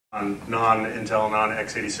on non-Intel,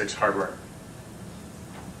 non-X86 hardware.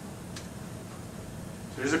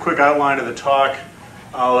 So here's a quick outline of the talk.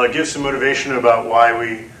 I'll give some motivation about why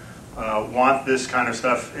we want this kind of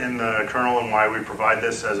stuff in the kernel and why we provide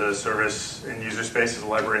this as a service in user space, as a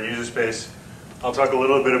library in user space. I'll talk a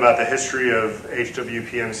little bit about the history of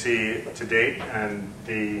hwpmc to date and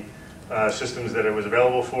the systems that it was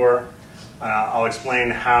available for. I'll explain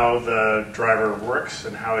how the driver works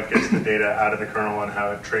and how it gets the data out of the kernel and how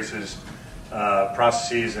it traces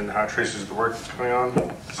processes and how it traces the work that's going on.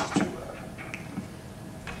 This is too loud.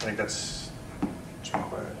 I think that's too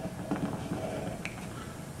quiet.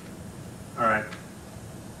 All right.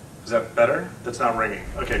 Is that better? That's not ringing.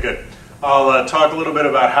 Okay, good. I'll talk a little bit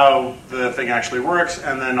about how the thing actually works,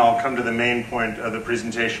 and then I'll come to the main point of the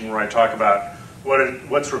presentation where I talk about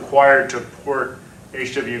what's required to port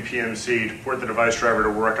hwpmc, to port the device driver to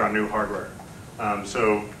work on new hardware. And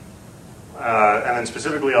then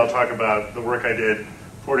specifically I'll talk about the work I did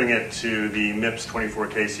porting it to the MIPS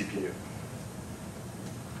 24K CPU.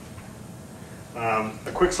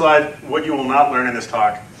 A quick slide, what you will not learn in this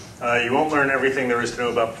talk. You won't learn everything there is to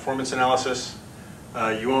know about performance analysis.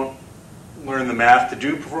 You won't learn the math to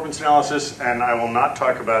do performance analysis, and I will not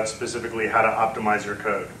talk about specifically how to optimize your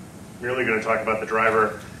code. I'm merely going to talk about the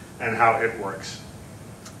driver and how it works.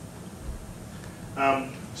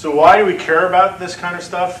 So why do we care about this kind of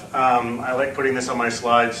stuff? I like putting this on my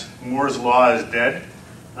slides. Moore's law is dead.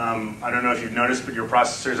 I don't know if you've noticed, but your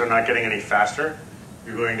processors are not getting any faster.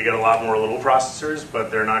 You're going to get a lot more little processors, but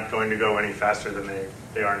they're not going to go any faster than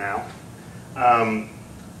they are now.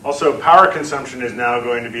 Also, power consumption is now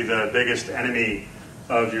going to be the biggest enemy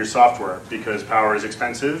of your software because power is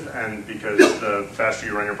expensive and because the faster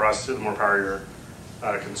you run your processor, the more power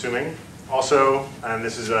you're consuming. Also, and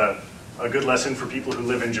this is a good lesson for people who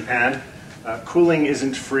live in Japan, cooling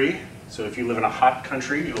isn't free. So if you live in a hot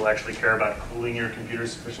country, you will actually care about cooling your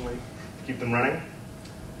computers sufficiently to keep them running.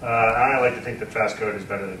 And I like to think that fast code is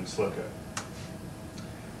better than slow code.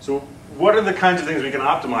 So what are the kinds of things we can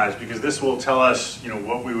optimize? Because this will tell us,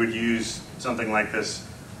 what we would use something like this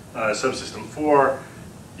subsystem for.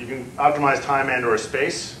 You can optimize time and/or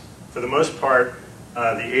space. For the most part, the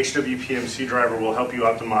hwpmc driver will help you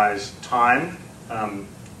optimize time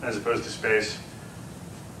as opposed to space.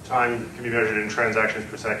 Time can be measured in transactions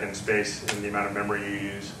per second, space in the amount of memory you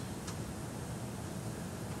use.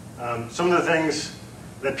 Some of the things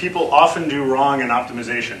that people often do wrong in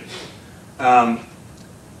optimization.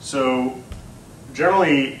 So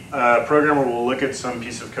generally, a programmer will look at some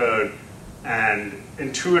piece of code and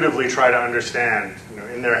intuitively try to understand,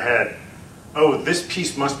 in their head, oh, this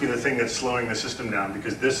piece must be the thing that's slowing the system down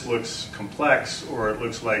because this looks complex, or it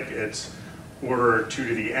looks like it's order 2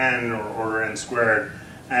 to the n or order n squared.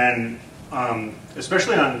 And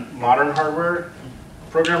especially on modern hardware,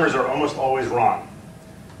 programmers are almost always wrong.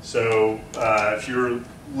 So if you're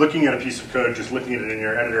looking at a piece of code, just looking at it in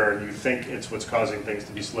your editor, and you think it's what's causing things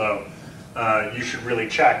to be slow, you should really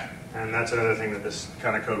check. And that's another thing that this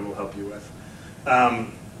kind of code will help you with. A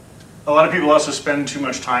lot of people also spend too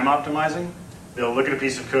much time optimizing. They'll look at a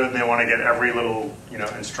piece of code and they want to get every little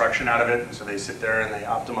instruction out of it. And so they sit there and they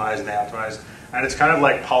optimize and they optimize. And it's kind of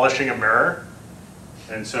like polishing a mirror.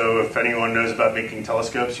 And so if anyone knows about making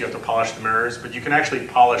telescopes, you have to polish the mirrors. But you can actually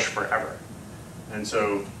polish forever. And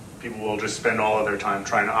so people will just spend all of their time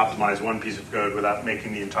trying to optimize one piece of code without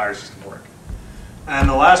making the entire system work. And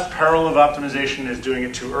the last peril of optimization is doing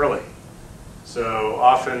it too early. So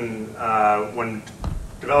often when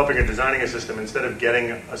developing or designing a system, instead of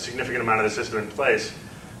getting a significant amount of the system in place,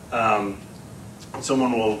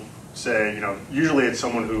 someone will say, usually it's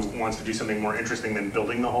someone who wants to do something more interesting than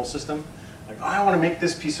building the whole system. Like, oh, I want to make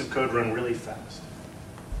this piece of code run really fast.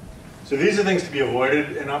 So these are things to be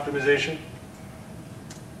avoided in optimization.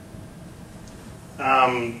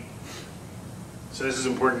 So this is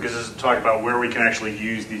important because this is talk about where we can actually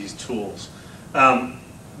use these tools.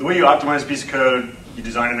 The way you optimize a piece of code, you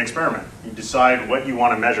design an experiment. You decide what you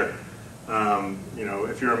want to measure.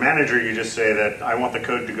 If you're a manager, you just say that I want the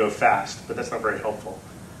code to go fast, but that's not very helpful.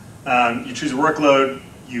 You choose a workload,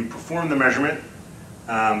 you perform the measurement.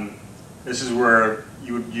 This is where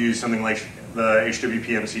you would use something like the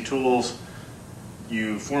hwpmc tools.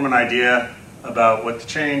 You form an idea about what to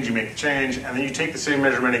change, you make the change, and then you take the same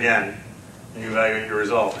measurement again, and you evaluate your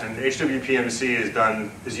result. And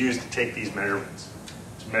hwpmc is used to take these measurements,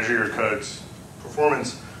 to measure your code's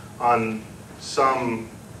performance on some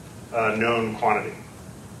known quantity.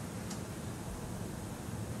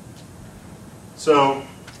 So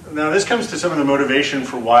now this comes to some of the motivation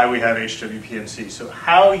for why we have hwpmc. So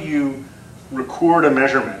how you record a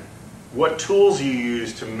measurement, what tools you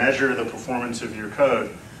use to measure the performance of your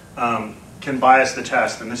code, can bias the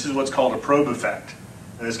test, and this is what's called a probe effect.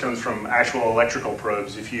 And this comes from actual electrical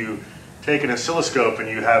probes. If you take an oscilloscope and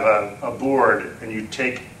you have a board and you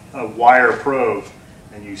take a wire probe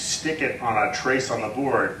and you stick it on a trace on the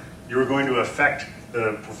board, you're going to affect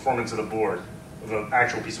the performance of the board, of an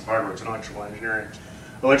actual piece of hardware. It's an electrical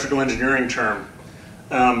engineering term.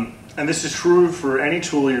 And this is true for any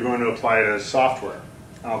tool you're going to apply to software.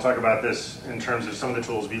 And I'll talk about this in terms of some of the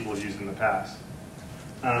tools people have used in the past.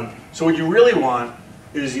 So what you really want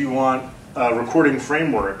is you want a recording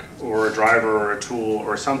framework or a driver or a tool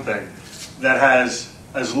or something that has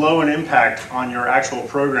as low an impact on your actual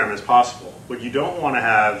program as possible. What you don't want to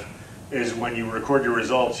have is when you record your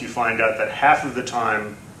results, you find out that half of the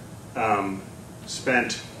time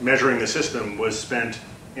spent measuring the system was spent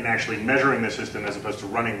in actually measuring the system as opposed to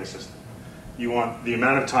running the system. You want the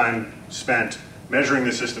amount of time spent measuring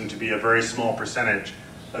the system to be a very small percentage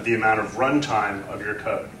of the amount of runtime of your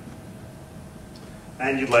code.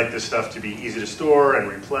 And you'd like this stuff to be easy to store and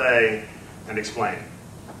replay and explain.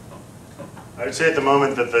 I would say at the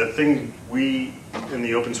moment that the thing we in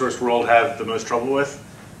the open source world have the most trouble with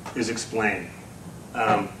is explain.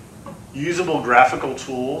 Usable graphical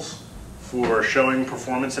tools for showing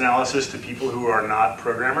performance analysis to people who are not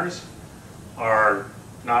programmers are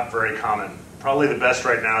not very common. Probably the best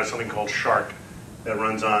right now is something called Shark that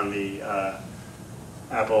runs on the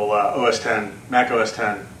Apple OS X, Mac OS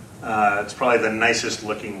X. It's probably the nicest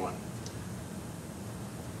looking one.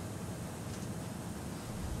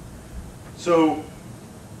 So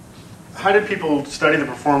how did people study the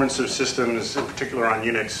performance of systems, in particular on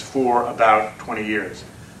Unix, for about 20 years?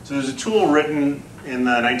 So there's a tool written in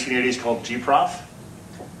the 1980s called gprof.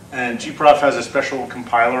 And gprof has a special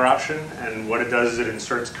compiler option, and what it does is it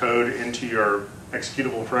inserts code into your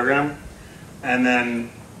executable program. And then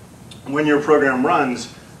when your program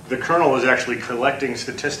runs, the kernel is actually collecting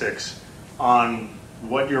statistics on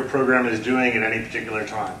what your program is doing at any particular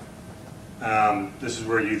time. This is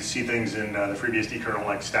where you see things in the FreeBSD kernel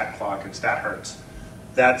like stat clock and stat hertz.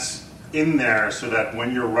 That's in there so that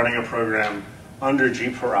when you're running a program under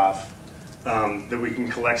gprof, that we can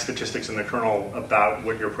collect statistics in the kernel about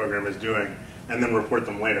what your program is doing and then report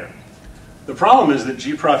them later. The problem is that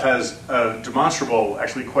gprof has a demonstrable,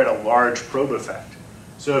 actually quite a large probe effect.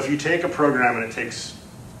 So if you take a program and it takes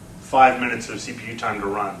 5 minutes of CPU time to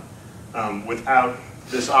run, without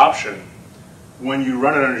this option, when you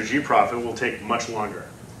run it under gprof, it will take much longer.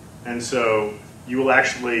 And so you will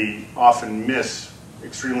actually often miss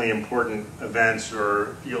extremely important events,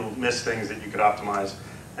 or you'll miss things that you could optimize,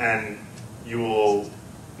 and you will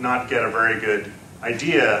not get a very good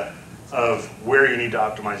idea of where you need to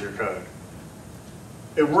optimize your code.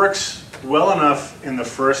 It works well enough in the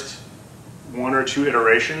first 1 or 2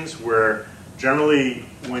 iterations where generally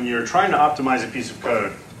when you're trying to optimize a piece of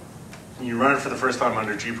code, and you run it for the first time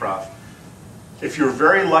under gprof, if you're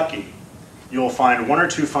very lucky, you'll find 1 or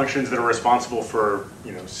 2 functions that are responsible for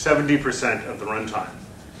 70% of the runtime.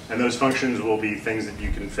 And those functions will be things that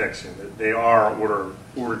you can fix. They are order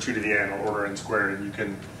 2 to the n or order n squared, and you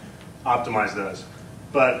can optimize those.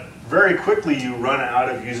 But very quickly you run out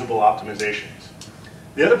of usable optimizations.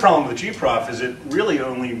 The other problem with gprof is it really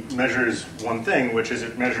only measures one thing, which is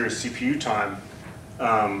it measures CPU time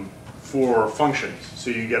for functions. So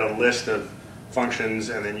you get a list of functions,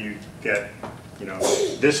 and then you get,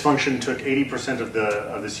 this function took 80% of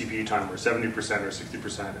the CPU time, or 70% or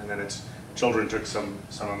 60%, and then its children took some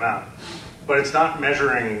amount. But it's not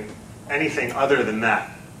measuring anything other than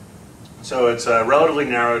that. So it's a relatively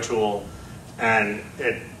narrow tool, and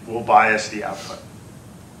it will bias the output,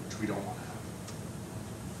 which we don't want to have.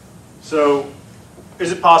 So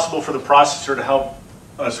is it possible for the processor to help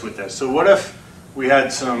us with this? So what if we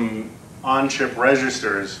had some on-chip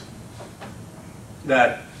registers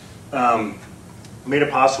that made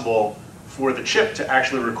it possible for the chip to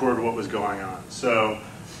actually record what was going on? So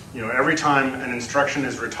every time an instruction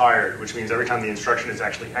is retired, which means every time the instruction is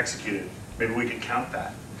actually executed, maybe we could count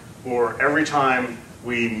that. Or every time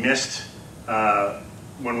we missed,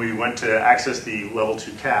 when we went to access the level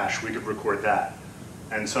 2 cache, we could record that,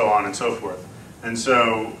 and so on and so forth. And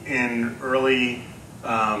so in early,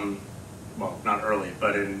 well, not early,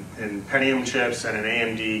 but in Pentium chips and in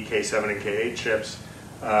AMD K7 and K8 chips,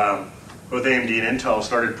 both AMD and Intel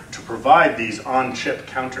started to provide these on-chip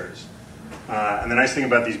counters. And the nice thing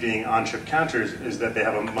about these being on-chip counters is that they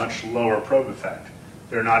have a much lower probe effect.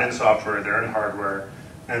 They're not in software, they're in hardware,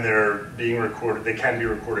 and they're being recorded, they can be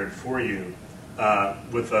recorded for you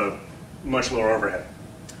with a much lower overhead.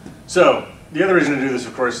 So the other reason to do this,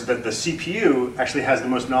 of course, is that the CPU actually has the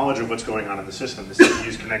most knowledge of what's going on in the system. The CPU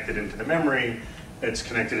is connected into the memory, it's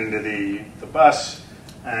connected into the bus,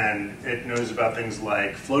 And it knows about things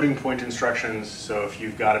like floating point instructions. So if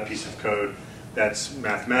you've got a piece of code that's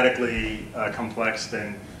mathematically complex,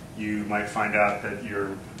 then you might find out that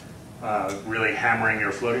you're really hammering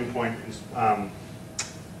your floating point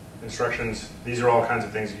instructions. These are all kinds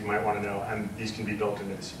of things that you might want to know, and these can be built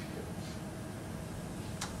into the CPU.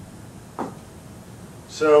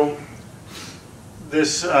 So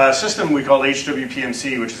this system we call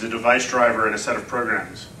hwpmc, which is a device driver and a set of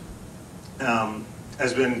programs,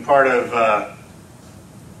 has been part of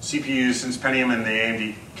CPUs since Pentium and the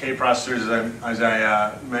AMD K processors, as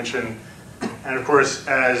I mentioned. And of course,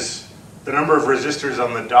 as the number of resistors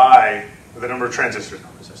on the die, or the number of transistors,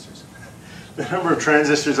 not resistors, the number of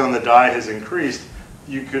transistors on the die has increased,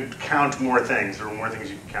 you could count more things. There are more things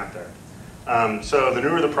you can count there. So the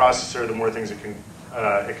newer the processor, the more things it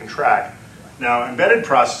can track. Now, embedded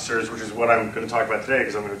processors, which is what I'm going to talk about today,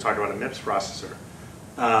 because I'm going to talk about a MIPS processor,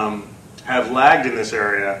 have lagged in this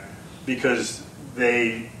area because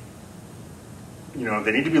they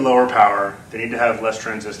need to be lower power, they need to have less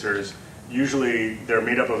transistors. Usually they're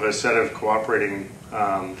made up of a set of cooperating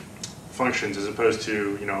functions, as opposed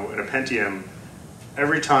to, in a Pentium,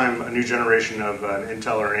 every time a new generation of an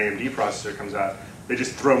Intel or an AMD processor comes out, they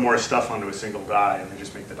just throw more stuff onto a single die and they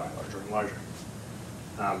just make the die larger and larger.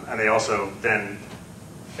 And they also then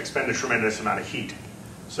expend a tremendous amount of heat.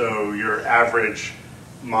 So your average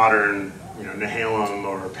modern Nehalem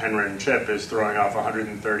or Penryn chip is throwing off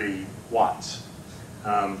 130 watts.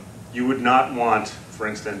 You would not want, for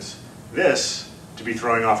instance, this to be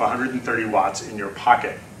throwing off 130 watts in your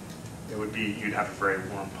pocket. You'd have a very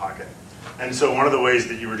warm pocket. And so one of the ways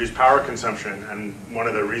that you reduce power consumption, and one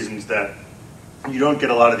of the reasons that you don't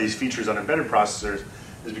get a lot of these features on embedded processors,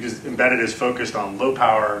 is because embedded is focused on low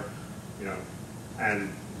power,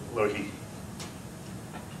 and low heat.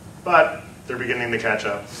 But they're beginning to catch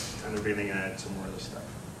up, and they're beginning to add some more of this stuff.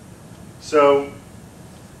 So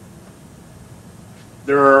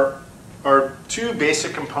there are two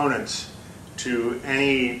basic components to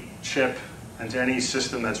any chip and to any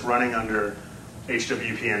system that's running under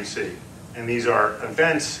hwpmc, and these are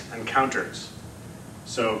events and counters.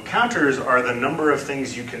 So counters are the number of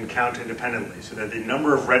things you can count independently, so they're the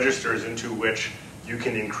number of registers into which you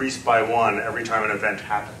can increase by one every time an event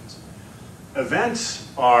happens.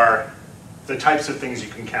 Events are the types of things you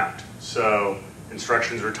can count. So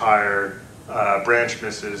instructions retired, branch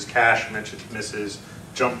misses, cache misses,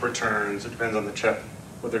 jump returns. It depends on the chip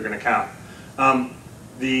what they're going to count.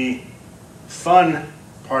 The fun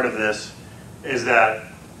part of this is that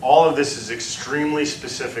all of this is extremely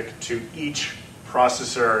specific to each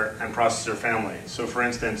processor and processor family. So for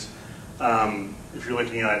instance, if you're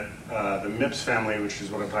looking at the MIPS family, which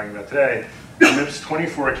is what I'm talking about today, the MIPS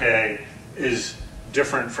 24K is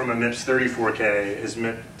different from a MIPS 34K, is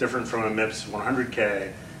different from a MIPS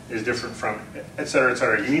 100K, is different from, et cetera, et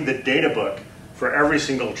cetera. You need the data book for every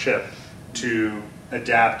single chip to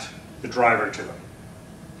adapt the driver to them.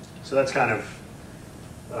 So that's kind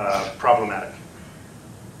of problematic.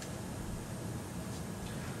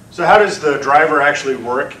 So how does the driver actually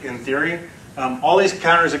work in theory? All these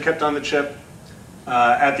counters are kept on the chip.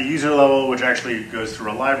 At the user level, which actually goes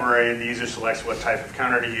through a library, the user selects what type of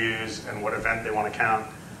counter to use and what event they want to count.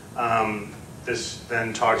 This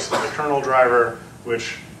then talks to the kernel driver,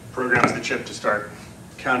 which programs the chip to start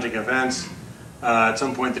counting events. At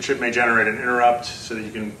some point, the chip may generate an interrupt so that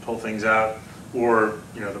you can pull things out, or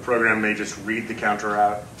the program may just read the counter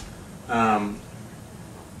out.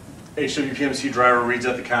 hwpmc driver reads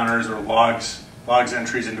out the counters or logs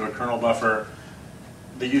entries into a kernel buffer.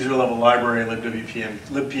 The user level library,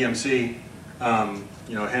 libpmc,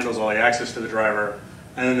 handles all the access to the driver.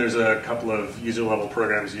 And then there's a couple of user level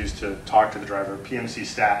programs used to talk to the driver. PMC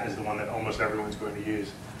stat is the one that almost everyone's going to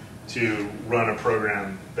use to run a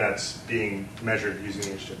program that's being measured using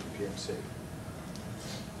hwpmc.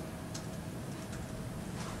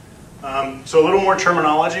 So a little more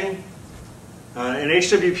terminology. In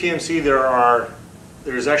hwpmc,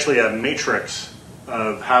 there's actually a matrix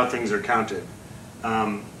of how things are counted.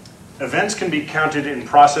 Events can be counted in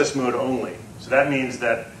process mode only. So that means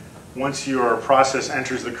that once your process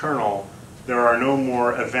enters the kernel, there are no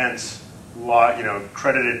more events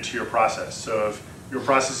credited to your process. So if your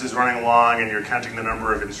process is running along and you're counting the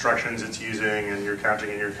number of instructions it's using, and you're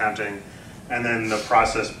counting, and then the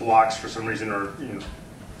process blocks for some reason, or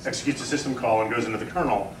executes a system call and goes into the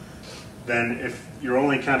kernel, then if you're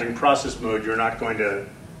only counting process mode, you're not going to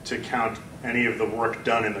count any of the work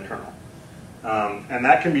done in the kernel. And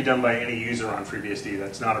that can be done by any user on FreeBSD.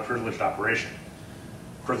 That's not a privileged operation.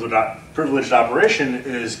 Privileged operation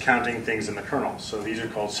is counting things in the kernel. So these are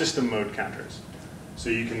called system mode counters. So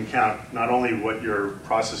you can count not only what your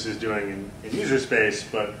process is doing in user space,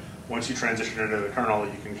 but once you transition into the kernel,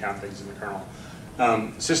 you can count things in the kernel.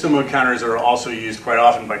 System mode counters are also used quite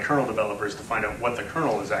often by kernel developers to find out what the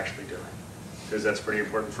kernel is actually doing, because that's pretty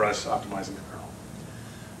important for us optimizing the kernel.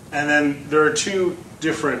 And then there are two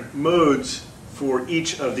different modes for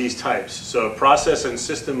each of these types. So process and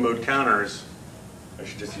system mode counters, I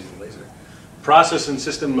should just use the laser. Process and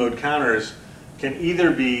system mode counters can either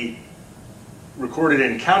be recorded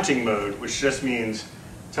in counting mode, which just means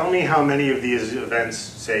tell me how many of these events,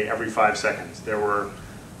 say every 5 seconds. There were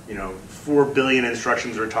 4 billion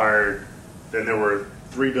instructions retired, then there were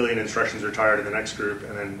 3 billion instructions retired in the next group,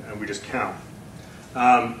 and we just count.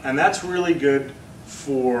 And that's really good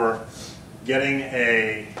for getting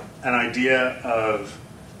an idea of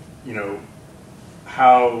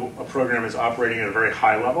how a program is operating at a very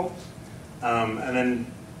high level. And then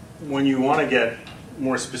when you want to get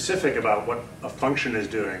more specific about what a function is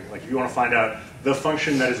doing, like if you want to find out the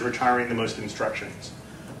function that is retiring the most instructions,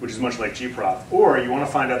 which is much like gprof, or you want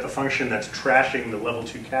to find out the function that's trashing the level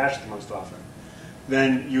 2 cache the most often,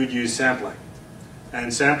 then you would use sampling.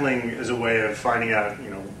 And sampling is a way of finding out,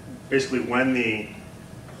 basically when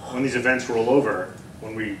these events roll over,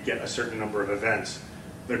 when we get a certain number of events,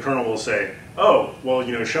 the kernel will say, oh, well,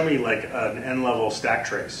 show me like an n-level stack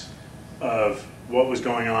trace of what was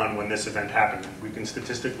going on when this event happened. We can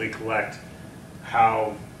statistically collect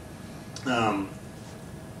how the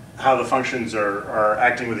functions are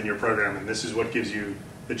acting within your program, and this is what gives you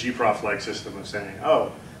the gprof-like system of saying,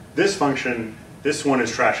 oh, this function, this one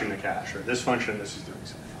is trashing the cache, or this function, this is doing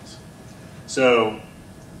something else. So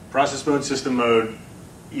process mode, system mode,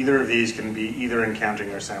 either of these can be either in counting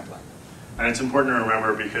or sampling. And it's important to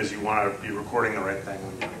remember because you want to be recording the right thing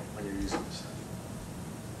when you're using this.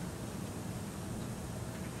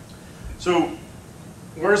 So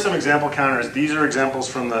what are some example counters? These are examples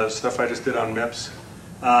from the stuff I just did on MIPS.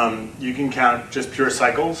 You can count just pure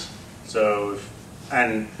cycles.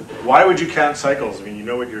 And why would you count cycles? I mean, you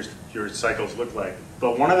know what your cycles look like.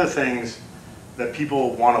 But one of the things that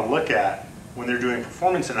people want to look at when they're doing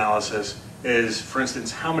performance analysis is, for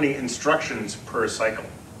instance, how many instructions per cycle,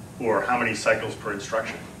 or how many cycles per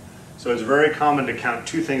instruction. So it's very common to count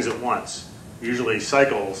two things at once, usually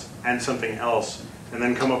cycles and something else, and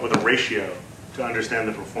then come up with a ratio to understand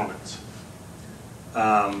the performance.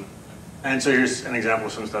 And so here's an example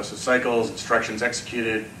of some stuff. So cycles, instructions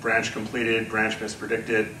executed, branch completed, branch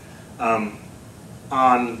mispredicted.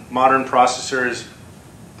 On modern processors,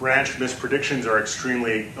 branch mispredictions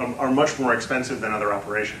are much more expensive than other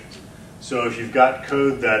operations. So if you've got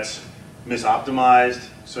code that's misoptimized,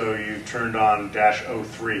 so you turned on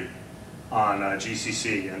 -03 on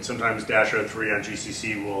GCC, and sometimes -03 on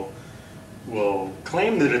GCC will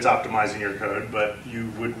claim that it's optimizing your code, but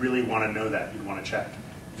you would really want to know that. You'd want to check.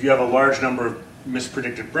 If you have a large number of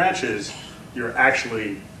mispredicted branches, you're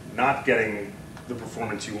actually not getting the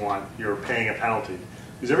performance you want. You're paying a penalty.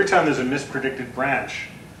 Because every time there's a mispredicted branch,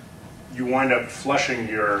 you wind up flushing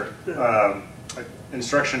your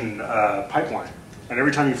instruction pipeline. And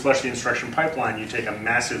every time you flush the instruction pipeline, you take a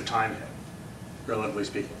massive time hit, relatively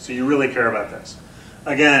speaking. So you really care about this.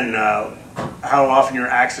 Again, how often you're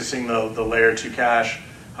accessing the layer 2 cache,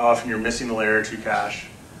 how often you're missing the layer 2 cache.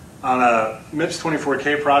 On a MIPS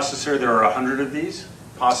 24K processor, there are 100 of these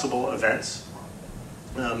possible events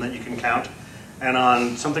that you can count. And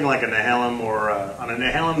on something like a Nehalem, on a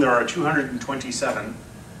Nehalem, there are 227,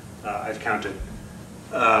 I've counted,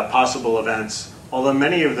 possible events. Although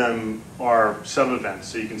many of them are sub-events,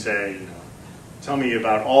 so you can say, tell me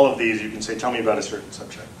about all of these. You can say, tell me about a certain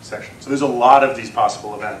subject section. So there's a lot of these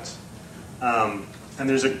possible events. And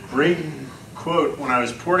there's a great quote when I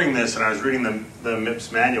was porting this and I was reading the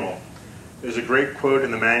MIPS manual. There's a great quote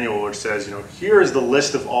in the manual which says, here is the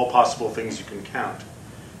list of all possible things you can count.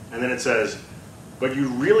 And then it says, but you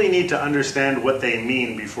really need to understand what they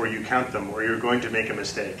mean before you count them, or you're going to make a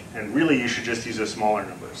mistake. And really, you should just use a smaller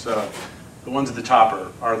number. So the ones at the top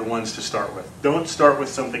are the ones to start with. Don't start with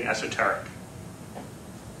something esoteric.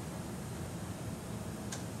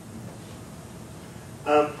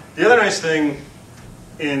 The other nice thing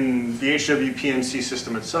in the hwpmc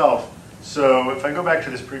system itself, so if I go back to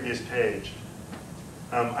this previous page,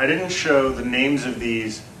 I didn't show the names of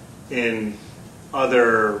these in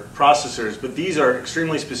other processors, but these are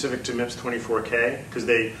extremely specific to MIPS 24K, because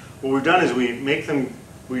what we've done is we make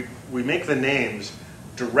the names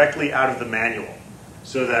directly out of the manual,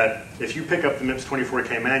 so that if you pick up the MIPS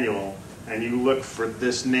 24K manual and you look for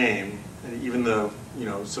this name, and even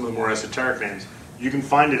some of the more esoteric names, you can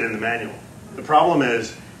find it in the manual. The problem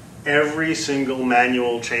is, every single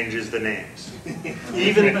manual changes the names.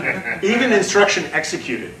 Even instruction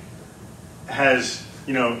executed has,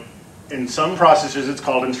 in some processors it's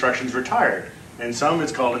called instructions retired. In some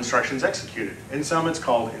it's called instructions executed. In some it's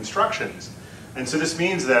called instructions. And so this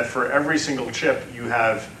means that for every single chip you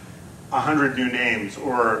have 100 new names,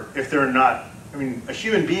 or if they're not, a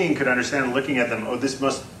human being could understand looking at them, oh, this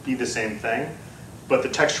must be the same thing, but the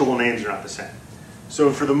textual names are not the same.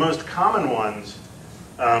 So for the most common ones,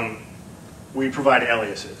 we provide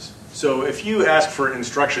aliases. So if you ask for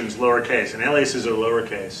instructions lowercase, and aliases are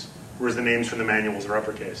lowercase, whereas the names from the manuals are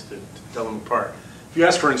uppercase to tell them apart. If you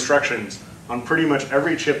ask for instructions on pretty much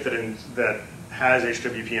every chip that has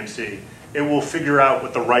hwpmc, it will figure out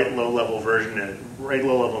what the right low-level version is, right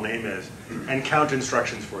low-level name is, and count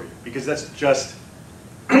instructions for you, because that's just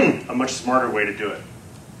a much smarter way to do it.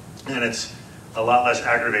 And it's a lot less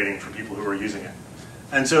aggravating for people who are using it.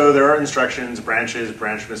 And so there are instructions, branches,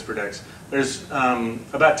 branch mispredicts. There's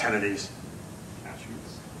about 10 of these.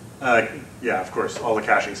 Yeah, of course, all the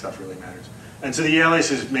caching stuff really matters. And so the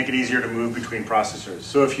aliases make it easier to move between processors.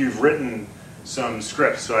 So if you've written some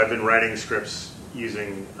scripts, so I've been writing scripts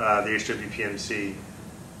using the hwpmc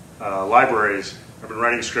libraries. I've been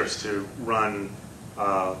writing scripts to run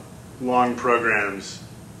long programs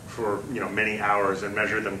for many hours and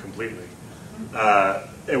measure them completely.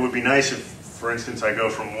 It would be nice if, for instance, I go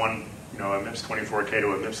from one a MIPS 24K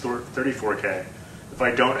to a MIPS 34K, if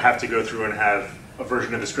I don't have to go through and have a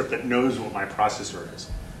version of the script that knows what my processor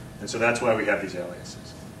is. And so that's why we have these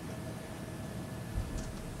aliases.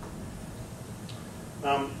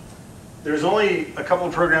 There's only a couple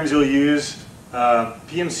of programs you'll use.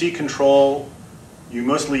 PMC control, you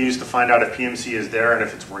mostly use to find out if PMC is there and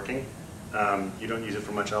if it's working. You don't use it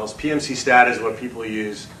for much else. PMC stat is what people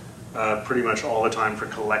use pretty much all the time for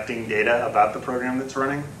collecting data about the program that's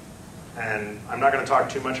running. And I'm not going to talk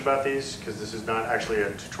too much about these because this is not actually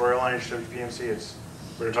a tutorial on hwpmc.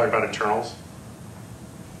 We're going to talk about internals.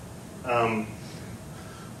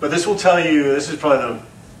 But this will tell you, this is probably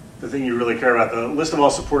the thing you really care about. The list of all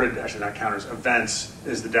supported, actually not counters, events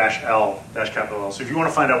is the -L, capital L. So if you want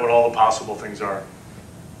to find out what all the possible things are,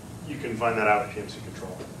 you can find that out with PMC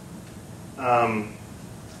control.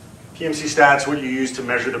 PMC stat's what you use to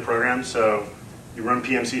measure the program. So you run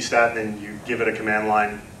PMC stat and then you give it a command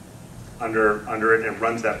line under it, and it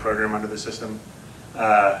runs that program under the system.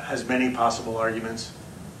 Has many possible arguments.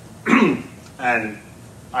 And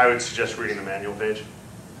I would suggest reading the manual page.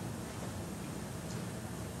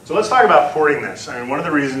 So let's talk about porting this. One of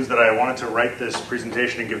the reasons that I wanted to write this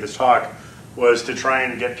presentation and give this talk was to try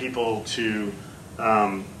and get people to,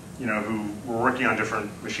 who were working on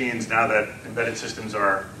different machines now that embedded systems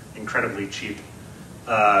are incredibly cheap,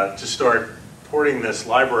 to start porting this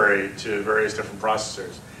library to various different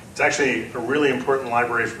processors. It's actually a really important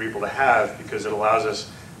library for people to have because it allows us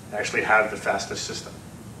to actually have the fastest system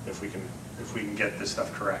if we can get this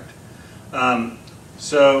stuff correct.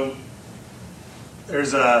 So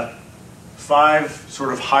there's 5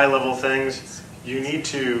 sort of high-level things. You need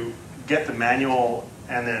to get the manual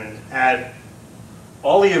and then add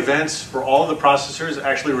all the events for all of the processors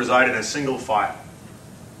actually reside in a single file.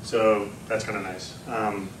 So that's kind of nice.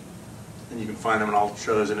 And you can find them, and I'll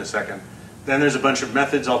show those in a second. Then there's a bunch of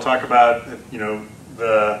methods I'll talk about.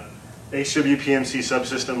 The hwpmc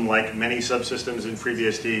subsystem, like many subsystems in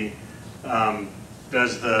FreeBSD,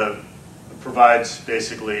 provides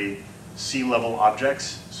basically C-level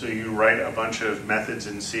objects. So you write a bunch of methods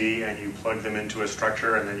in C and you plug them into a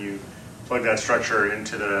structure, and then you plug that structure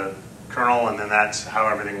into the kernel, and then that's how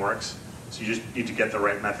everything works. So you just need to get the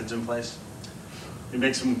right methods in place. You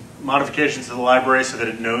make some modifications to the library so that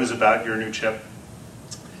it knows about your new chip.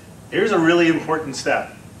 Here's a really important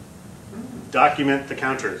step. Document the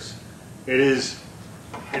counters. It is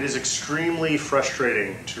extremely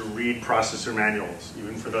frustrating to read processor manuals,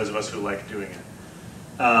 even for those of us who like doing it.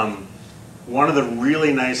 One of the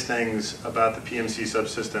really nice things about the PMC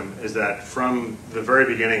subsystem is that from the very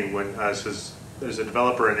beginning, when there's a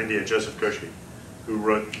developer in India, Joseph Ghoshi, who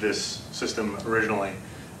wrote this system originally,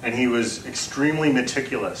 and he was extremely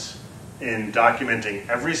meticulous in documenting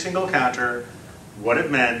every single counter, what it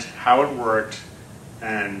meant, how it worked,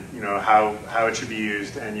 and how it should be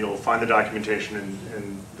used. And you'll find the documentation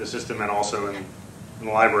in the system and also in the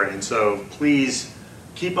library. And so please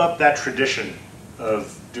keep up that tradition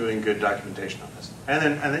of doing good documentation on this. And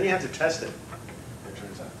then you have to test it, it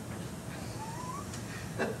turns out.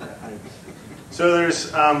 So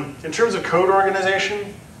there's, in terms of code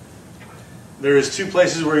organization, there's 2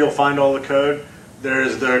 places where you'll find all the code.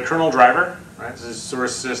 There's the kernel driver, right? This is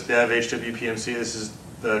source sys dev hwpmc. This is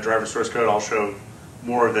the driver source code. I'll show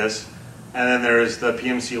more of this. And then there's the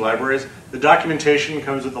PMC libraries. The documentation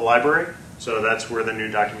comes with the library, so that's where the new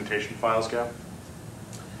documentation files go.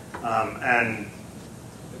 And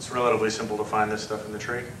it's relatively simple to find this stuff in the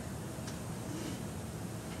tree.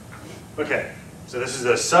 Okay, so this is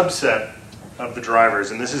a subset of the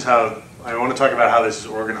drivers, and this is how I want to talk about how this is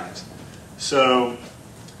organized. So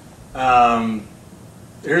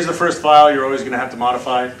here's the first file you're always going to have to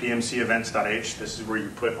modify, pmc events.h. This is where you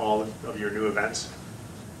put all of your new events.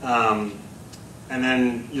 And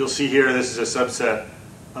then you'll see here this is a subset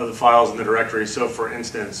of the files in the directory. So for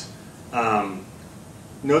instance, note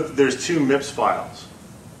that there's two MIPS files.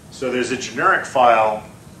 So there's a generic file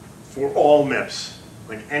for all MIPS.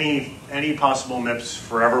 Like any possible MIPS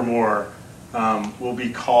forevermore will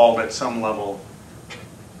be called at some level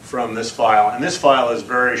from this file. And this file is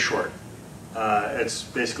very short. It's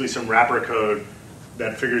basically some wrapper code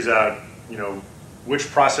that figures out, which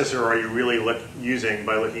processor are you really using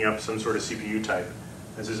by looking up some sort of CPU type.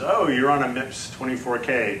 It says, oh, you're on a MIPS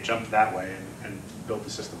 24K, jump that way and build the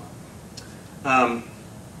system up.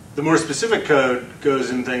 The more specific code goes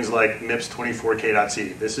in things like MIPS 24K.c.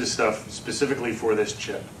 This is stuff specifically for this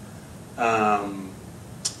chip.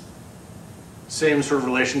 Same sort of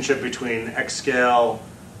relationship between Xscale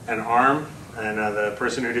and ARM. And the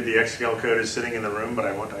person who did the Xscale code is sitting in the room, but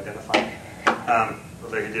I won't identify him.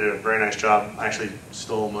 Although he did a very nice job. I actually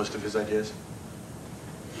stole most of his ideas.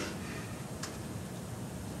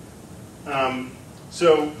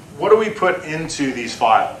 So what do we put into these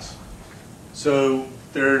files? So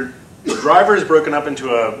the driver is broken up into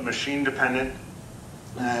a machine-dependent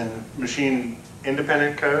and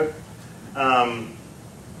machine-independent code.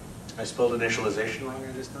 I spelled initialization wrong,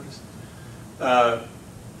 I just noticed.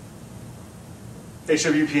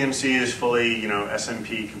 hwpmc is fully,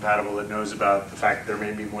 SMP compatible. It knows about the fact that there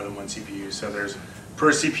may be more than one CPU. So there's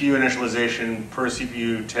per CPU initialization, per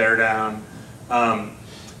CPU teardown.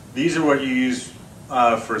 These are what you use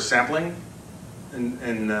for sampling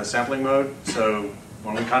in sampling mode. So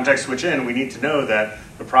when we context switch in, we need to know that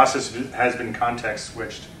the process has been context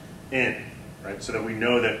switched in, right? So that we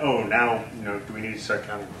know that, oh, now, do we need to start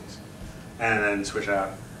counting these? And then switch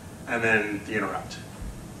out, and then the interrupt.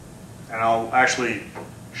 And I'll actually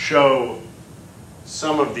show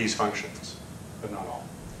some of these functions, but not all.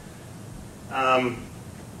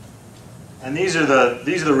 And these are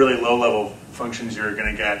the really low-level functions you're going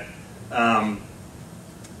to get.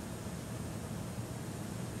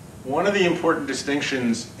 One of the important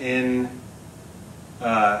distinctions in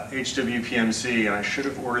hwpmc, and I should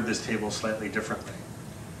have ordered this table slightly differently.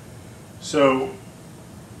 So,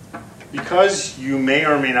 because you may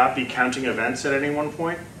or may not be counting events at any one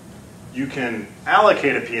point, you can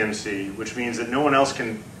allocate a PMC, which means that no one else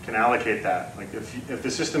can allocate that. Like if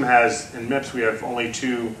the system has, in MIPS, we have only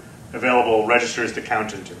 2 available registers to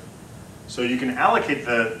count into. So you can allocate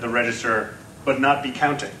the register, but not be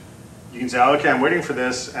counting. You can say, okay, I'm waiting for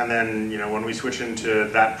this, and then when we switch into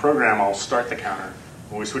that program, I'll start the counter.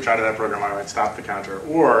 When we switch out of that program, I might stop the counter.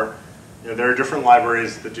 Or there are different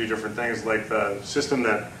libraries that do different things, like the system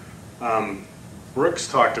that Brooks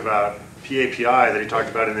talked about, PAPI, that he talked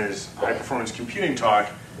about in his high-performance computing talk.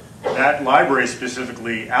 That library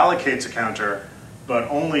specifically allocates a counter, but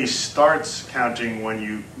only starts counting when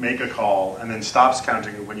you make a call, and then stops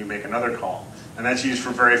counting when you make another call. And that's used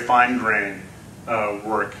for very fine-grained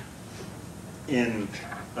work in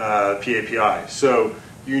PAPI. So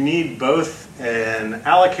you need both an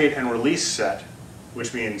allocate and release set,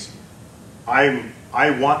 which means I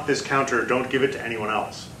want this counter, don't give it to anyone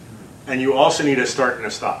else. And you also need a start and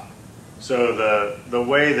a stop. So the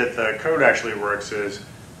way that the code actually works is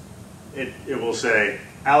it will say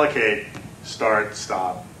allocate, start,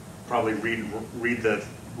 stop, probably read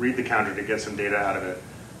the counter to get some data out of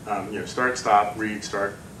it. Start, stop, read,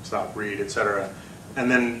 start, stop, read, etc. And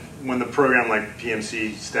then when the program like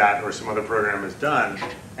PMC stat or some other program is done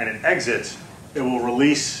and it exits, it will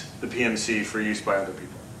release the PMC for use by other people.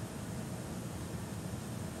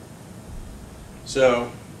 So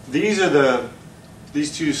these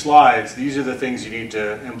 2 slides, these are the things you need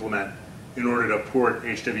to implement in order to port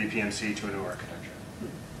hwpmc to a new architecture.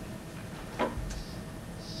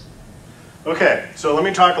 Okay, so let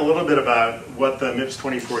me talk a little bit about what the MIPS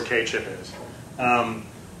 24K chip is.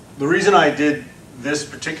 The reason I did this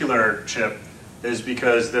particular chip is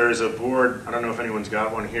because there is a board, I don't know if anyone's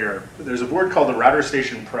got one here, but there's a board called the Router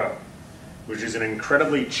Station Pro, which is an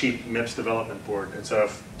incredibly cheap MIPS development board. It's got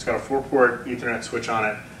a 4-port Ethernet switch on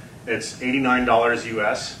it. It's $89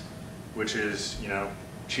 US, which is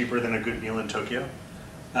cheaper than a good meal in Tokyo.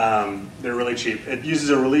 They're really cheap. It uses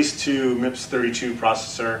a Release 2 MIPS 32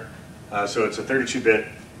 processor, so it's a 32-bit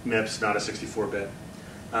MIPS, not a 64-bit.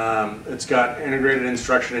 It's got integrated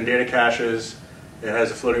instruction and data caches. It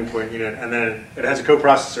has a floating point unit, and then it has a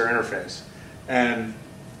coprocessor interface. And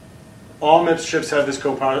all MIPS chips have this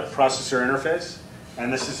coprocessor interface,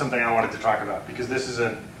 and this is something I wanted to talk about because this is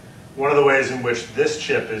one of the ways in which this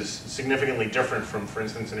chip is significantly different from, for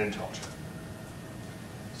instance, an Intel chip.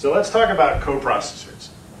 So let's talk about coprocessors.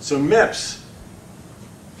 So MIPS,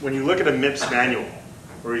 when you look at a MIPS manual,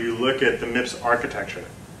 or you look at the MIPS architecture,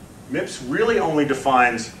 MIPS really only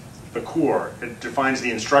defines the core. It defines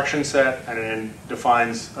the instruction set, and it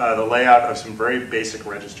defines the layout of some very basic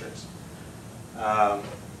registers.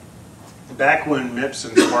 Back when MIPS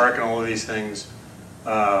and Spark and all of these things,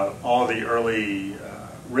 all of the early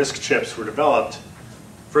RISC chips were developed,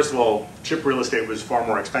 first of all, chip real estate was far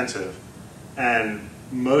more expensive, and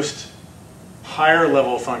most higher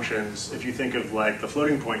level functions, if you think of like the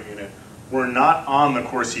floating point unit, were not on the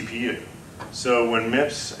core CPU. So when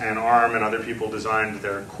MIPS and ARM and other people designed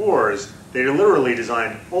their cores, they literally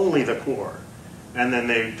designed only the core. And then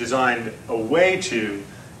they designed a way to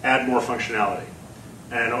add more functionality.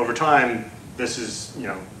 And over time, this is,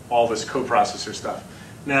 all this coprocessor stuff.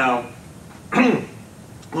 Now,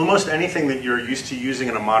 almost anything that you're used to using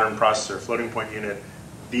in a modern processor, floating point unit,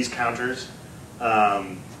 these counters, a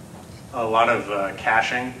lot of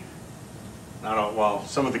caching,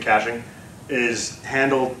 some of the caching is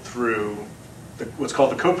handled through what's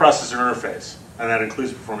called the coprocessor interface, and that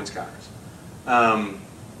includes performance counters.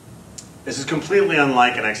 This is completely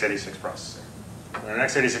unlike an x86 processor. In an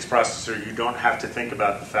x86 processor, you don't have to think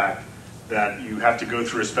about the fact that you have to go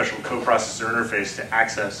through a special coprocessor interface to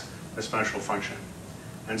access a special function.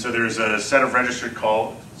 And so there's a set of registers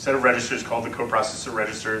called the coprocessor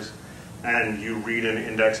registers, and you read an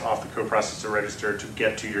index off the coprocessor register to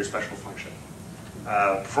get to your special function.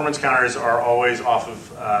 Performance counters are always off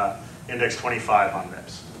of index 25 on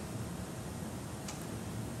MIPS.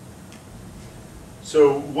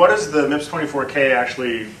 So what does the MIPS 24K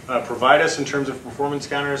actually provide us in terms of performance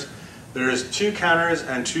counters? There's 2 counters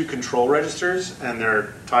and 2 control registers, and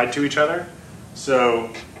they're tied to each other.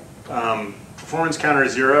 So performance counter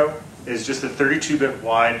 0 is just a 32-bit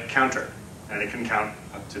wide counter, and it can count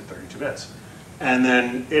up to 32 bits. And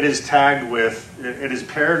then it is tagged with, it is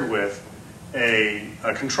paired with a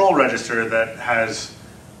control register that has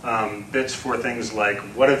bits for things like,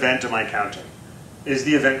 what event am I counting? Is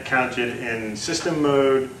the event counted in system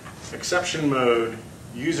mode, exception mode,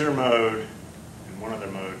 user mode, and one other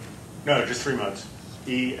mode? No, just 3 modes,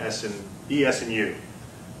 E, S, and U.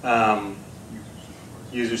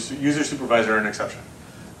 User supervisor and exception.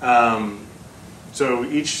 So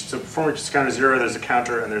performance counter 0, there's a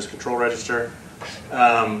counter and there's a control register.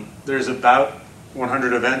 There's about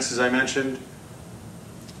 100 events, as I mentioned.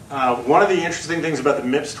 One of the interesting things about the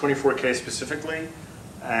MIPS 24K specifically,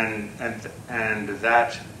 and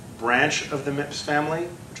that branch of the MIPS family,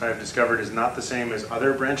 which I've discovered is not the same as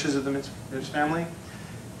other branches of the MIPS family,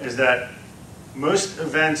 is that most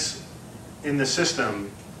events in the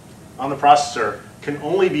system on the processor can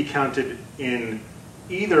only be counted in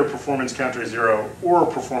either performance counter 0 or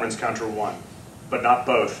performance counter 1, but not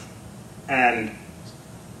both. And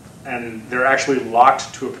they're actually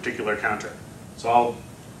locked to a particular counter. So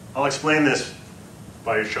I'll explain this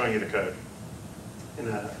by showing you the code in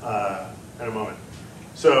a moment.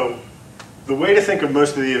 So the way to think of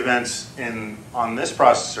most of the events on this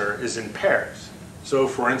processor is in pairs. So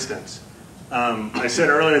for instance, I said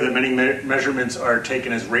earlier that many measurements are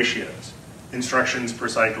taken as ratios, instructions per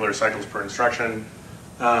cycle or cycles per instruction,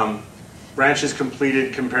 branches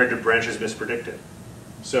completed compared to branches mispredicted.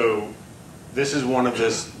 So this is one of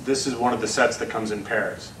the sets that comes in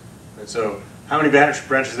pairs. Right? So how many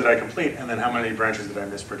branches did I complete, and then how many branches did I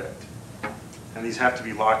mispredict? And these have to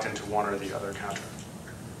be locked into one or the other counter.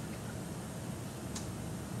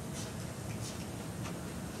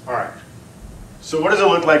 All right. So what does it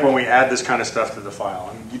look like when we add this kind of stuff to the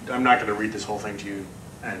file? I'm not going to read this whole thing to you,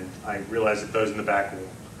 and I realize that those in the back will.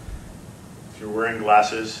 If you're wearing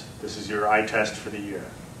glasses, this is your eye test for the year.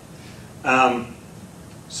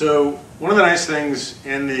 So one of the nice things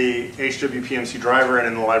in the hwpmc driver and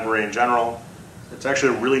in the library in general, it's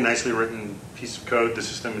actually a really nicely written piece of code, the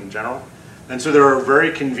system in general. And so there are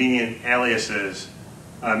very convenient aliases,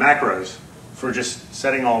 macros, for just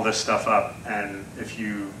setting all this stuff up. And if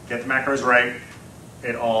you get the macros right,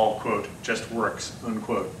 it all, quote, just works,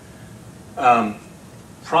 unquote.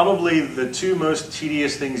 Probably the 2 most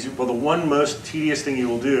tedious things, the one most tedious thing you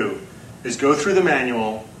will do is go through the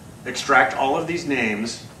manual, extract all of these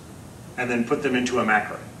names, and then put them into a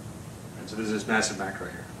macro. And so there's this massive macro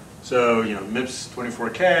here. So, MIPS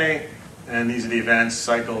 24K, and these are the events,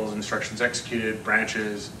 cycles, instructions executed,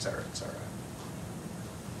 branches, et cetera, et cetera.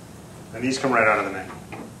 And these come right out of the manual.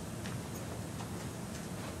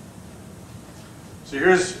 So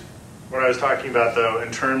here's what I was talking about, though,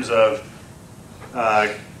 in terms of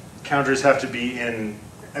counters have to be in,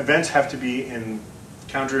 events have to be in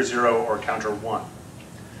counter 0 or counter 1.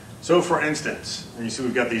 So for instance, and you see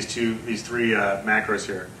we've got these three macros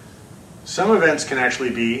here. Some events can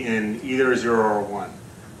actually be in either 0 or 1.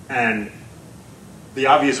 And the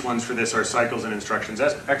obvious ones for this are cycles and instructions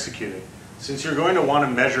executed. Since you're going to want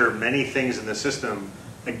to measure many things in the system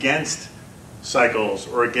against cycles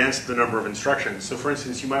or against the number of instructions. So for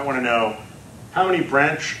instance, you might want to know how many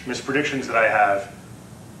branch mispredictions that I have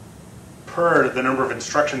per the number of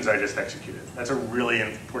instructions I just executed. That's a really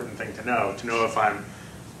important thing to know if I'm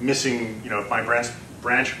missing, if my branch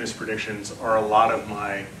mispredictions are a lot of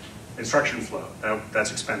my instruction flow.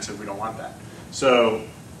 That's expensive, we don't want that. So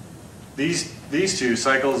these two,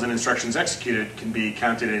 cycles and instructions executed, can be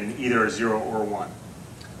counted in either 0 or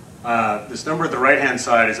 1. This number at the right-hand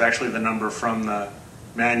side is actually the number from the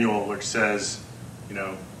manual, which says,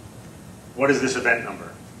 what is this event number?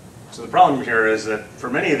 So the problem here is that for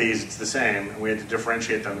many of these, it's the same, and we had to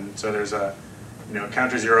differentiate them. And so there's a,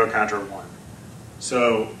 counter 0, counter 1.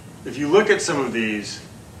 So if you look at some of these,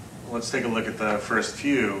 let's take a look at the first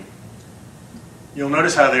few. You'll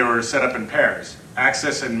notice how they were set up in pairs: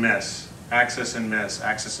 access and miss, access and miss,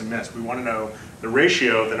 access and miss. We want to know the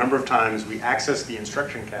ratio of the number of times we access the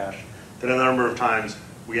instruction cache to the number of times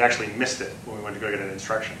we actually missed it when we went to go get an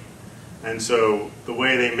instruction. And so the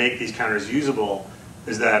way they make these counters usable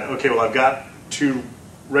is that, okay, well, I've got two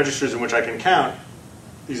registers in which I can count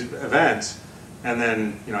these events, and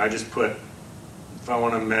then I just put, if I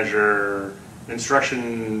want to measure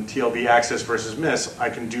instruction TLB access versus miss, I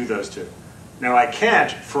can do those two. Now I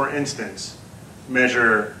can't, for instance,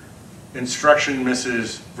 measure instruction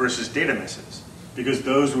misses versus data misses, because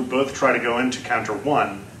those would both try to go into counter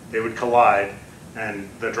 1, they would collide, and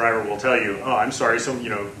the driver will tell you, oh, I'm sorry, so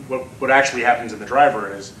what actually happens in the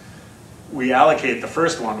driver is we allocate the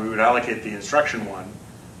first one, we would allocate the instruction one,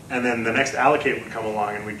 and then the next allocate would come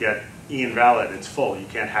along and we'd get E invalid, it's full, you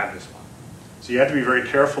can't have this one. So you have to be very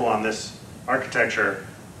careful on this architecture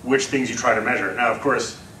which things you try to measure. Now, of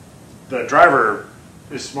course, the driver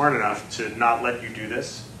is smart enough to not let you do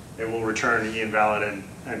this. It will return E invalid,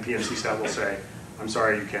 and PMC stat will say, I'm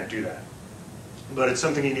sorry, you can't do that. But it's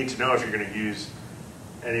something you need to know if you're going to use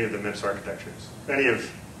any of the MIPS architectures, any of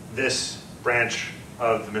this branch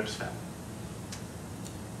of the MIPS family.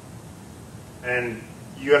 And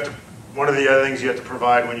you have to, one of the other things you have to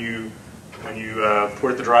provide when you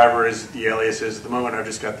port the driver is the aliases. At the moment, I've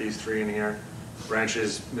just got these three in here: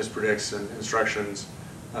 branches, mispredicts, and instructions.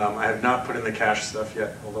 I have not put in the cache stuff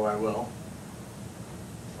yet, although I will.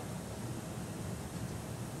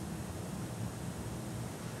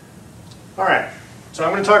 All right, so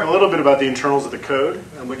I'm going to talk a little bit about the internals of the code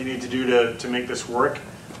and what you need to do to make this work.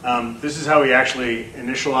 This is how we actually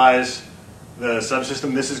initialize the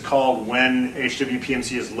subsystem. This is called when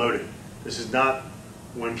hwpmc is loaded. This is not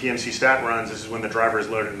when PMC stat runs, this is when the driver is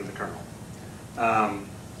loaded into the kernel.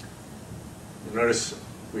 You'll notice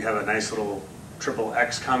we have a nice little triple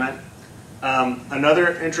X comment.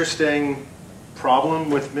 Another interesting problem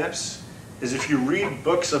with MIPS is if you read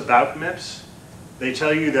books about MIPS, they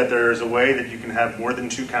tell you that there is a way that you can have more than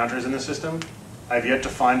 2 counters in the system. I've yet to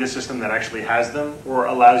find a system that actually has them or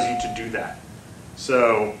allows you to do that.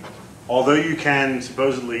 So although you can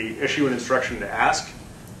supposedly issue an instruction to ask,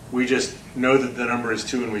 we just know that the number is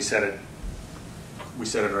 2 and we set it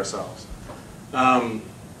ourselves.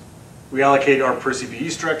 We allocate our per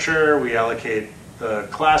CPU structure, we allocate the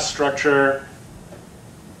class structure,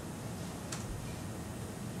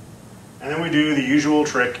 and then we do the usual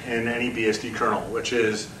trick in any BSD kernel, which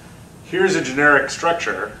is, here's a generic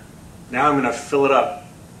structure, now I'm going to fill it up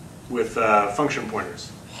with function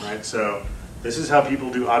pointers, right? So this is how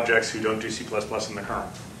people do objects who don't do C++ in the kernel,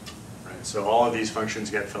 right? So all of these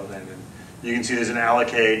functions get filled in, and you can see there's an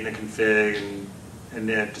allocate and a config and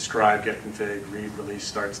init, describe, get config, read, release,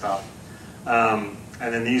 start, stop.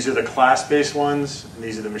 And then these are the class-based ones, and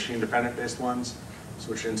these are the machine-dependent based ones.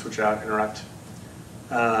 Switch in, switch out, interrupt.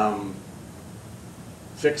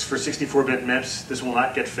 Fix for 64-bit MIPS. This will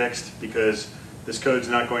not get fixed because this code's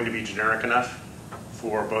not going to be generic enough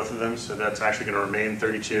for both of them, so that's actually going to remain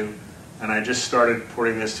 32. And I just started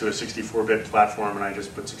porting this to a 64-bit platform, and I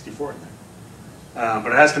just put 64 in there.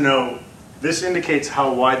 But it has to know, this indicates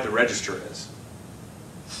how wide the register is.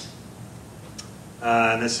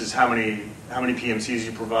 And this is how many PMCs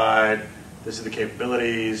you provide. This is the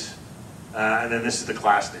capabilities. And then this is the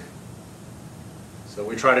class name. So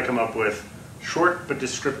we try to come up with short but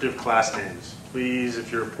descriptive class names. Please,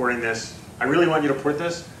 if you're porting this, I really want you to port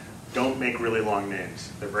this. don't make really long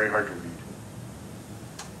names. They're very hard to read.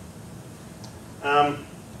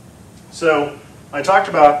 So I talked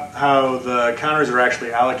about how the counters are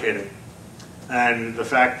actually allocated, and the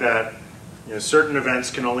fact that certain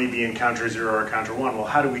events can only be in counter 0 or counter 1. Well,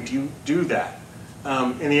 how do we do that?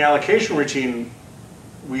 In the allocation routine,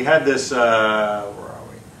 we had this, where are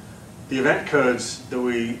we? The event codes that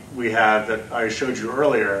we had that I showed you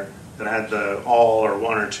earlier that had the all or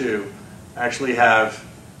 1 or 2 actually have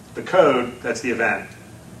the code, that's the event,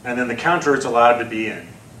 and then the counter it's allowed to be in,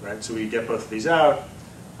 right? So we get both of these out,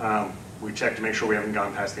 we check to make sure we haven't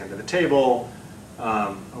gone past the end of the table,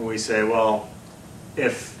 and we say, well,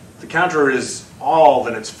 if the counter is all,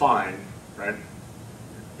 then it's fine, right?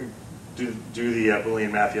 Do the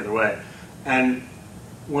Boolean math the other way. And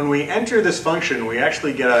when we enter this function, we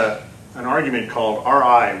actually get an argument called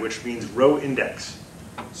RI, which means row index.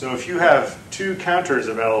 So if you have 2 counters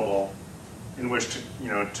available in which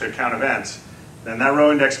to count events, then that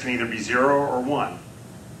row index can either be 0 or 1.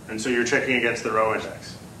 And so you're checking against the row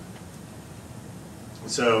index.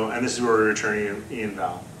 So, and this is where we're returning E and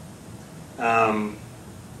val.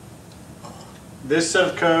 This set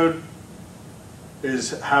of code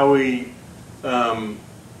is how we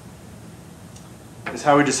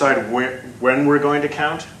decide when we're going to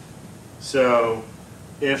count. So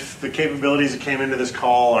if the capabilities that came into this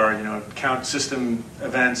call are count system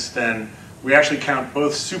events, then we actually count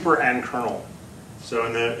both super and kernel. So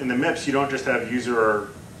in the MIPS, you don't just have user or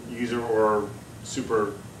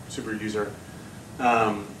super user.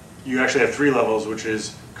 You actually have 3 levels, which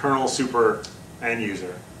is kernel, super, and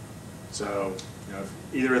user. So if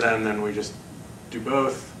either of them, then we just do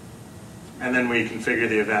both, and then we configure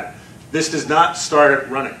the event. This does not start it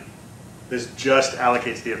running. This just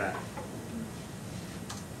allocates the event.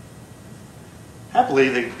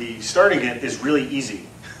 Happily, the starting it is really easy.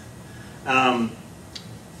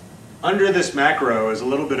 Under this macro is a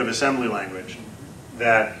little bit of assembly language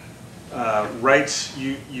that writes,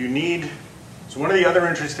 you need, so one of the other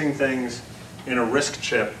interesting things in a RISC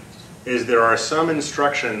chip is there are some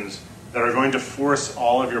instructions that are going to force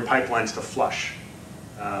all of your pipelines to flush.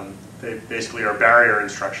 They basically are barrier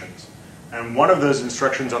instructions. And one of those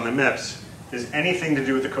instructions on the MIPS is anything to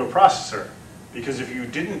do with the coprocessor. Because if you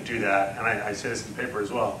didn't do that, and I say this in the paper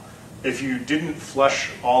as well, if you didn't flush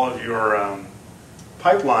all of your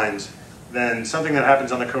pipelines, then something that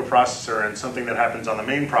happens on the coprocessor and something that happens on the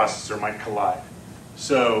main processor might collide.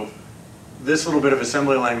 So this little bit of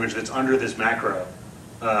assembly language that's under this macro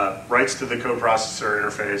writes to the coprocessor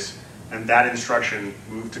interface, and that instruction,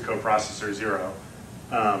 move to coprocessor 0,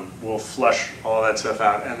 will flush all of that stuff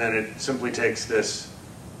out, and then it simply takes this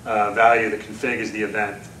value, the config is the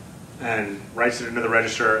event, and writes it into the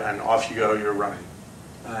register, and off you go, you're running.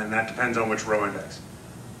 And that depends on which row index.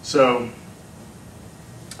 So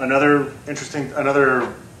another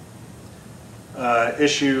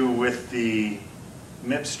issue with the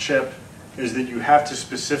MIPS chip is that you have to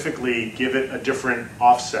specifically give it a different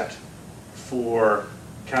offset for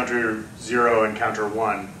counter 0 and counter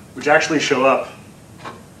 1, which actually show up,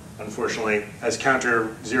 unfortunately, as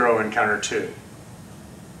counter 0 and counter 2.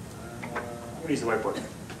 I'm going to use the whiteboard,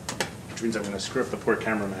 which means I'm going to screw up the poor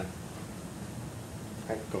cameraman.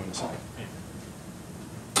 Okay, go on the side.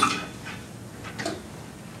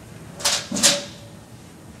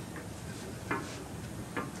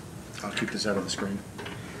 I'll keep this out of the screen.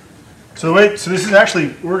 So this is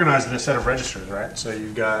actually organized in a set of registers, right? So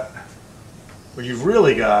you've got, what you've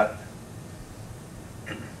really got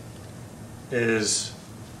is,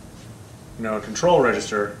 a control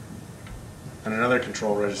register and another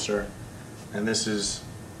control register, and this is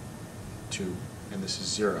 2, and this is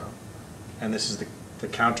 0, and this is the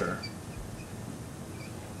counter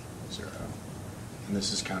 0, and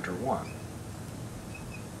this is counter 1.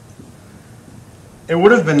 It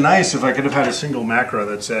would have been nice if I could have had a single macro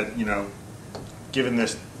that said, given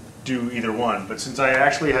this, do either one. But since I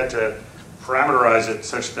actually had to parameterize it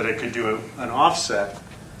such that it could do an offset,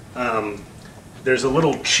 there's a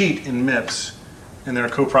little cheat in MIPS in their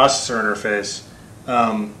coprocessor interface.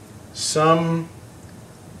 So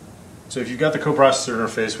if you've got the coprocessor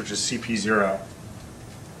interface, which is CP0,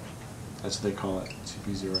 that's what they call it,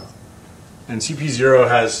 CP0. And CP0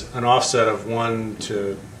 has an offset of 1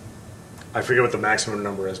 to, I forget what the maximum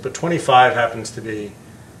number is, but 25 happens to be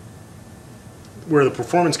where the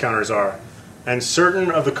performance counters are. And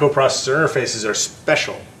certain of the coprocessor interfaces are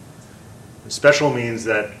special. And special means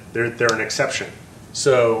that they're an exception.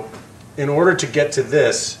 So in order to get to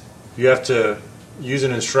this, you have to use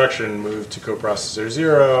an instruction, move to coprocessor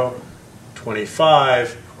 0,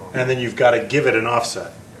 25, and then you've got to give it an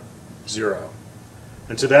offset, 0.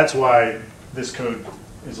 And so that's why this code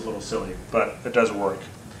is a little silly, but it does work.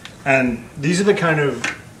 And these are the kind of,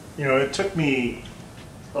 it took me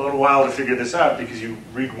a little while to figure this out because you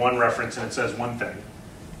read one reference and it says one thing,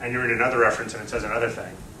 and you read another reference and it says another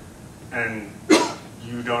thing, and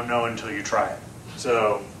you don't know until you try it.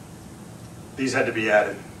 So these had to be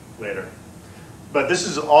added later. But this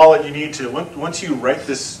is all that you need to, once you write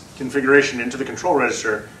this configuration into the control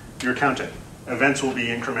register, you're counting. Events will be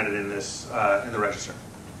incremented in this in the register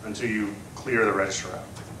until you clear the register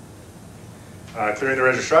out. Clearing the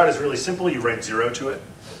register out is really simple. You write 0 to it.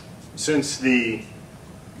 Since the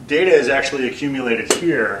data is actually accumulated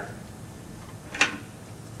here,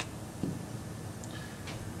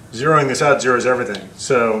 zeroing this out zeros everything.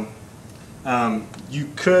 So you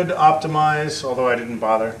could optimize, although I didn't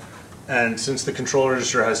bother. And since the control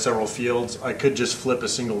register has several fields, I could just flip a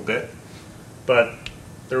single bit. But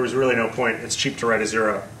there was really no point. It's cheap to write a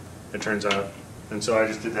 0, it turns out. And so I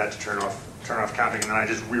just did that to turn off counting, and then I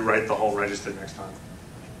just rewrite the whole register next time.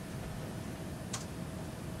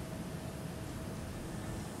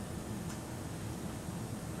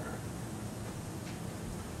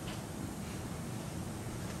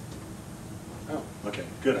 Oh, okay,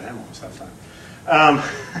 good. I almost have time.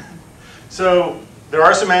 So there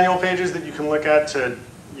are some manual pages that you can look at to,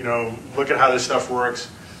 look at how this stuff works.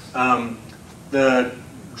 The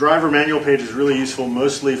driver manual page is really useful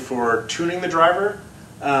mostly for tuning the driver.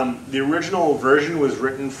 The original version was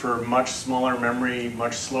written for much smaller memory,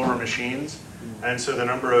 much slower machines, and so the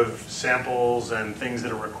number of samples and things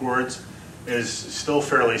that it records is still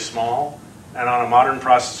fairly small. And on a modern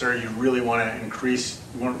processor, you really want to increase,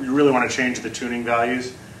 you really want to change the tuning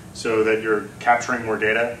values so that you're capturing more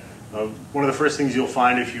data. One of the first things you'll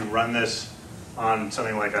find if you run this on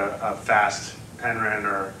something like a fast penrun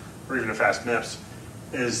or even a fast MIPS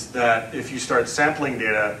is that if you start sampling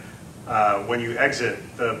data, when you exit,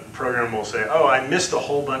 the program will say, oh, I missed a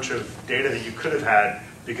whole bunch of data that you could have had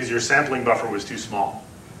because your sampling buffer was too small.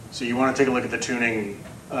 So you want to take a look at the tuning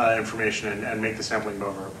information and make the sampling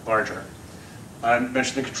buffer larger. I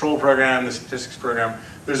mentioned the control program, the statistics program.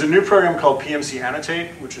 There's a new program called PMC Annotate,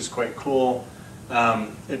 which is quite cool.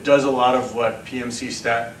 It does a lot of what PMC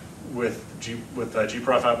Stat with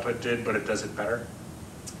gprof output did, but it does it better.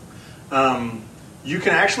 You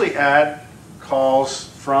can actually add calls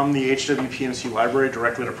from the hwpmc library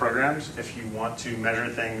directly to programs if you want to measure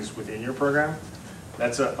things within your program.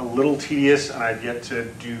 That's a little tedious, and I've yet to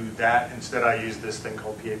do that. Instead, I use this thing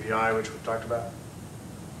called PAPI, which we've talked about.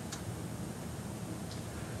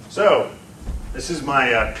 So this is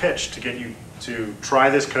my pitch to get you to try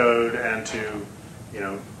this code and to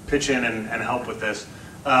pitch in and help with this.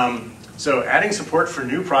 So adding support for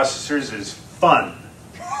new processors is fun.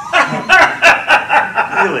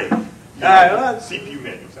 Really? CPU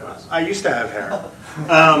menus. I used to have hair.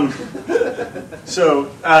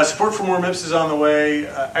 So support for more MIPS is on the way.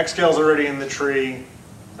 Xscale's already in the tree.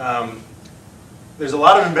 There's a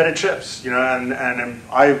lot of embedded chips, and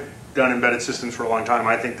I've done embedded systems for a long time.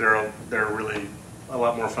 I think they're really a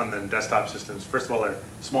lot more fun than desktop systems. First of all, they're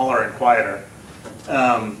smaller and quieter.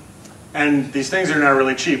 And these things are now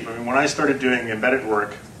really cheap. I mean, when I started doing embedded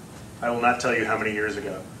work, I will not tell you how many years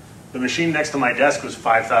ago, the machine next to my desk was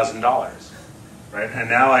 $5,000, right? And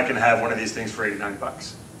now I can have one of these things for 89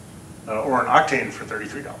 bucks, or an Octane for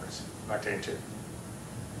 $33, Octane 2.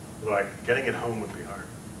 Although getting it home would be hard.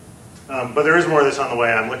 But there is more of this on the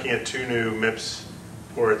way. I'm looking at 2 new MIPS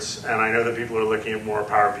ports, and I know that people are looking at more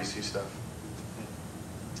PowerPC stuff.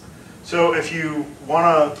 So if you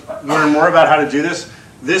want to learn more about how to do this,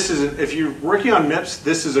 if you're working on MIPS,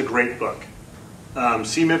 this is a great book.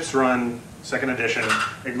 CMIPS Run, 2nd edition.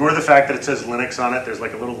 Ignore the fact that it says Linux on it. There's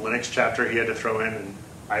like a little Linux chapter he had to throw in, and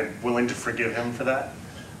I'm willing to forgive him for that.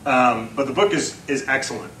 But the book is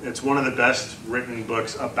excellent. It's one of the best written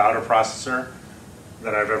books about a processor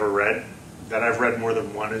that I've ever read. That I've read more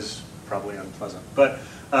than one is probably unpleasant. But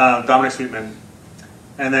Dominic Sweetman.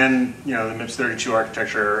 And then, the MIPS 32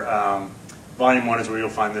 architecture, volume 1 is where you'll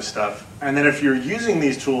find this stuff. And then if you're using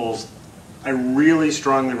these tools, I really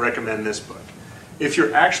strongly recommend this book. If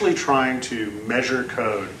you're actually trying to measure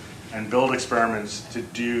code and build experiments to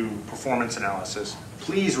do performance analysis,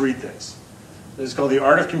 please read this. This is called The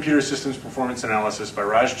Art of Computer Systems Performance Analysis by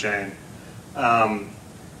Raj Jain.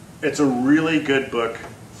 It's a really good book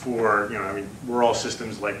for, we're all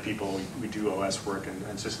systems-like people. We do OS work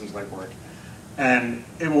and systems-like work. And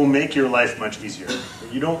it will make your life much easier.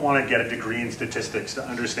 You don't want to get a degree in statistics to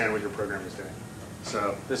understand what your program is doing.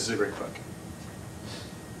 So this is a great book.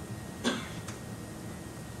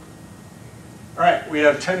 All right, we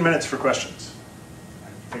have 10 minutes for questions. I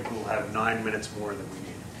think we'll have 9 minutes more than we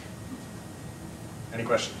need. Any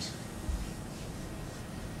questions?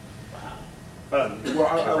 Well,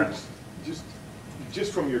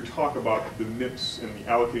 just from your talk about the MIPS and the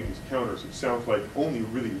allocating these counters, it sounds like only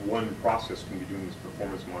really one process can be doing this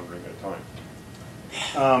performance monitoring at a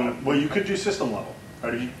time. Well, you could do system level.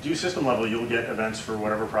 Right? If you do system level, you'll get events for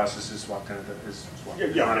whatever process is swapped in.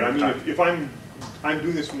 Yeah. I mean, if I'm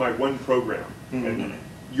doing this for my one program, and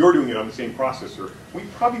you're doing it on the same processor, we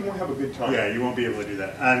probably won't have a good time. Yeah, you won't be able to do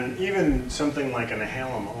that. And even something like an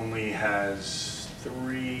AHALM only has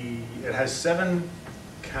it has 7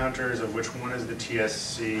 counters, of which one is the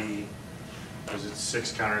TSC. There's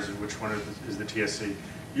 6 counters, of which one is the TSC.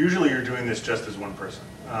 Usually you're doing this just as one person.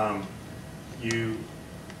 You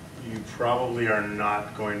probably are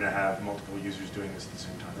not going to have multiple users doing this at the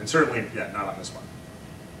same time. And certainly, yeah, not on this one.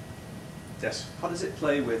 Yes? How does it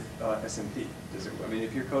play with SMP? I mean,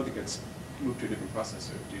 if your code gets moved to a different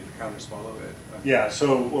processor, do the counters follow it? Yeah,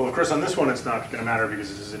 so, well, of course, on this one, it's not going to matter because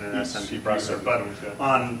this isn't an SMP processor. But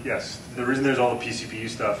on, yes, the reason there's all the PCPU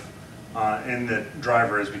stuff in the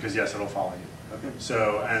driver is because, yes, it'll follow you. Okay.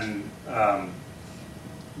 So, and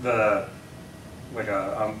like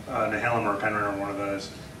an AHALM or a Penrun or one of those,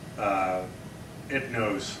 it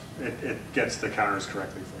knows, it gets the counters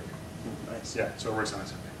correctly for you. Nice. Yeah, so it works on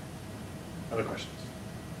SMP. Other questions?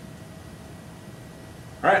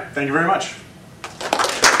 All right, thank you very much.